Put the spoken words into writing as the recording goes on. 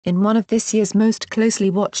In one of this year's most closely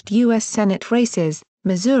watched U.S. Senate races,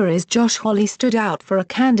 Missouri's Josh Hawley stood out for a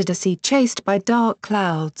candidacy chased by dark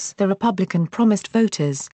clouds. The Republican promised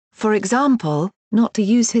voters, for example, not to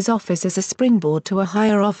use his office as a springboard to a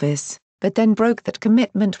higher office, but then broke that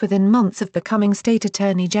commitment within months of becoming state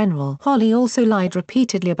attorney general. Hawley also lied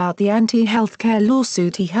repeatedly about the anti-healthcare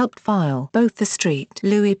lawsuit he helped file. Both the St.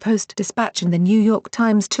 Louis Post-Dispatch and the New York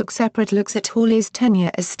Times took separate looks at Hawley's tenure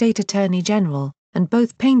as state attorney general, and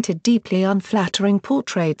both painted deeply unflattering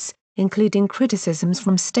portraits, including criticisms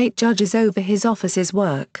from state judges over his office's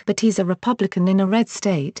work. But he's a Republican in a red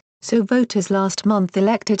state, so voters last month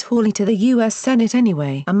elected Hawley to the U.S. Senate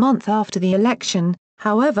anyway. A month after the election,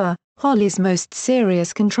 however, Hawley's most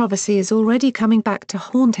serious controversy is already coming back to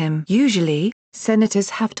haunt him. Usually, senators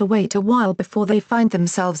have to wait a while before they find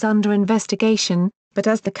themselves under investigation, but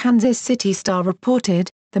as the Kansas City Star reported,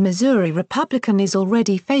 the Missouri Republican is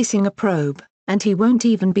already facing a probe, and he won't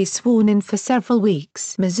even be sworn in for several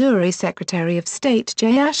weeks. Missouri Secretary of State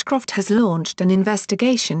Jay Ashcroft has launched an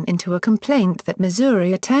investigation into a complaint that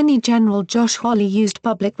Missouri Attorney General Josh Hawley used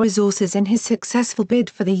public resources in his successful bid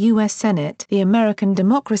for the U.S. Senate. The American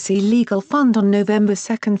Democracy Legal Fund on November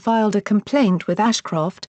 2 filed a complaint with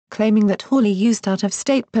Ashcroft, claiming that Hawley used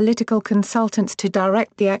out-of-state political consultants to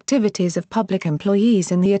direct the activities of public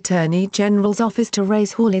employees in the Attorney General's office to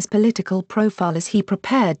raise Hawley's political profile as he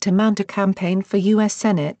prepared to mount a campaign for U.S.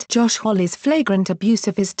 Senate. Josh Hawley's flagrant abuse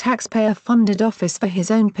of his taxpayer-funded office for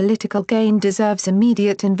his own political gain deserves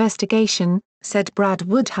immediate investigation, said Brad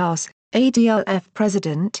Woodhouse, ADLF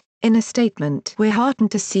president, in a statement. We're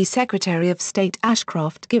heartened to see Secretary of State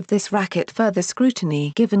Ashcroft give this racket further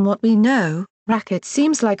scrutiny. Given what we know, racket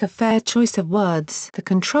seems like a fair choice of words. The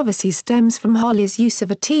controversy stems from Hawley's use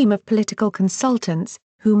of a team of political consultants,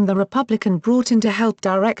 whom the Republican brought in to help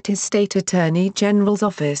direct his state attorney general's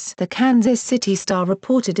office. The Kansas City Star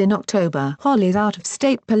reported in October Hawley's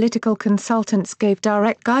out-of-state political consultants gave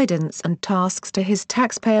direct guidance and tasks to his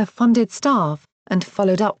taxpayer-funded staff, and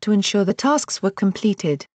followed up to ensure the tasks were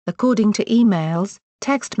completed, according to emails,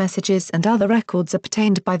 text messages and other records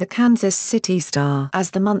obtained by the Kansas City Star.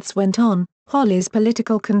 As the months went on, Hawley's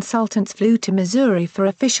political consultants flew to Missouri for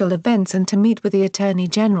official events and to meet with the Attorney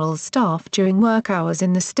General's staff during work hours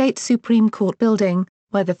in the state Supreme Court building,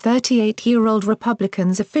 where the 38-year-old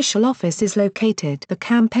Republican's official office is located. The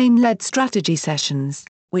campaign-led strategy sessions,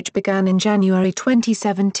 which began in January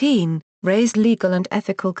 2017, raised legal and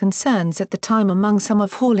ethical concerns at the time among some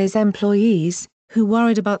of Hawley's employees, who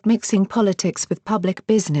worried about mixing politics with public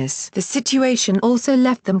business. The situation also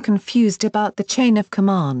left them confused about the chain of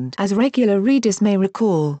command. As regular readers may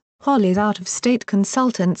recall, Hawley's out-of-state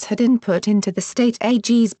consultants had input into the state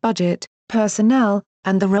AG's budget, personnel,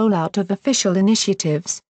 and the rollout of official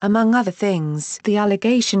initiatives, among other things. The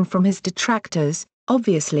allegation from his detractors,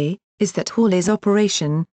 obviously, is that Hawley's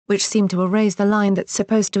operation, which seemed to erase the line that's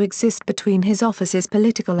supposed to exist between his office's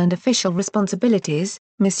political and official responsibilities,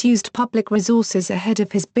 misused public resources ahead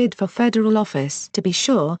of his bid for federal office. To be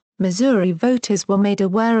sure, Missouri voters were made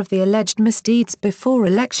aware of the alleged misdeeds before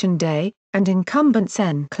Election Day, and incumbent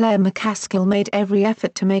Sen. Claire McCaskill made every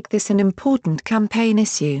effort to make this an important campaign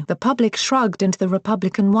issue. The public shrugged and the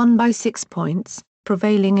Republican won by 6 points,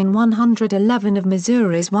 prevailing in 111 of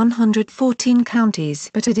Missouri's 114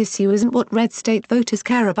 counties. But at issue isn't what red state voters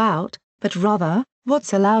care about, but rather,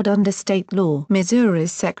 what's allowed under state law.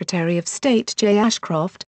 Missouri's Secretary of State Jay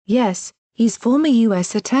Ashcroft, yes, he's former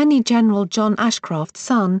U.S. Attorney General John Ashcroft's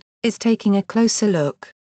son, is taking a closer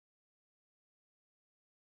look.